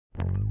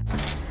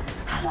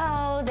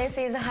Hello, this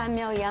is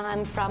Hanmiao.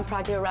 I'm from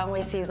Project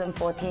Runway Season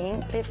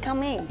 14. Please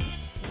come in.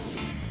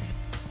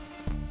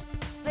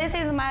 This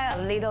is my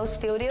little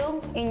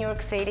studio in New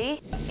York City.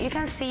 You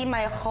can see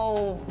my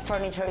whole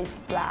furniture is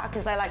black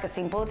because I like a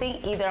simple thing,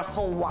 either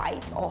whole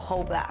white or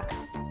whole black.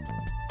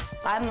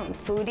 I'm a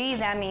foodie,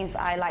 that means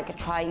I like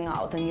trying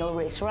out a new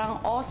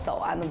restaurant. Also,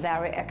 I'm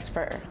very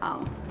expert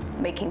on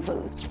making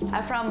food.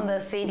 I'm from the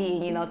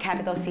city,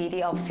 capital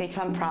city of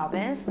Sichuan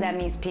province. That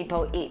means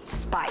people eat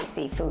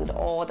spicy food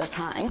all the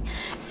time.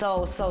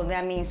 So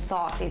that means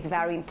sauce is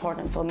very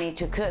important for me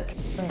to cook.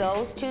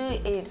 Those two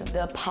is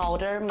the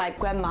powder my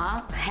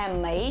grandma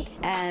handmade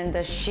and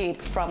the ship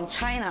from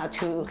China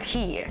to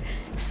here.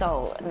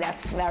 So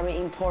that's very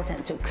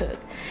important to cook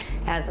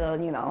as a,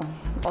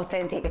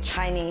 authentic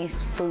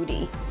Chinese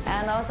foodie.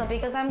 And also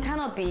because I'm kind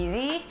of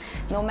busy,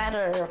 no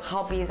matter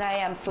how busy I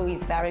am, food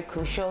is very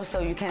crucial. So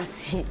you can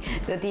see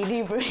the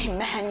delivery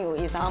menu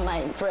is on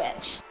my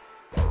fridge.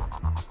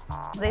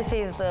 This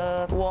is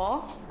the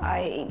wall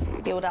I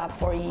built up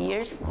for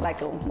years,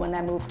 like when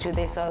I moved to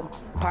this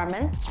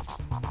apartment.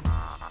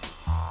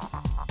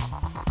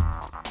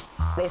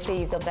 This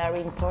is a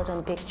very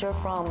important picture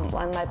from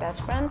one of my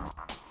best friends.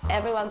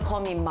 Everyone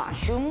call me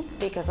mushroom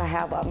because I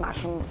have a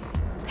mushroom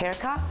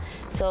haircut,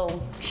 so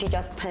she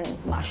just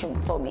painted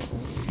mushroom for me.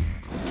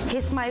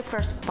 He's my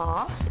first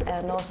boss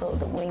and also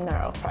the winner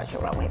of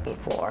Project Runway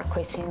before,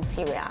 Christian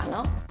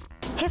Siriano.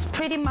 He's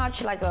pretty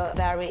much like a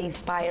very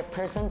inspired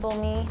person for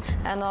me,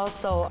 and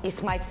also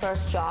it's my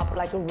first job,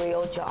 like a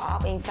real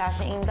job in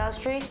fashion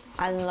industry.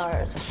 I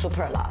learned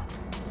super lot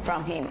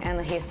from him,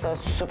 and he's so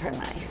super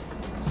nice.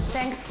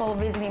 Thanks for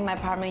visiting my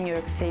apartment in New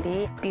York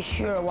City. Be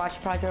sure to watch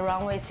Project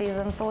Runway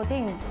Season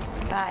 14.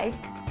 Bye.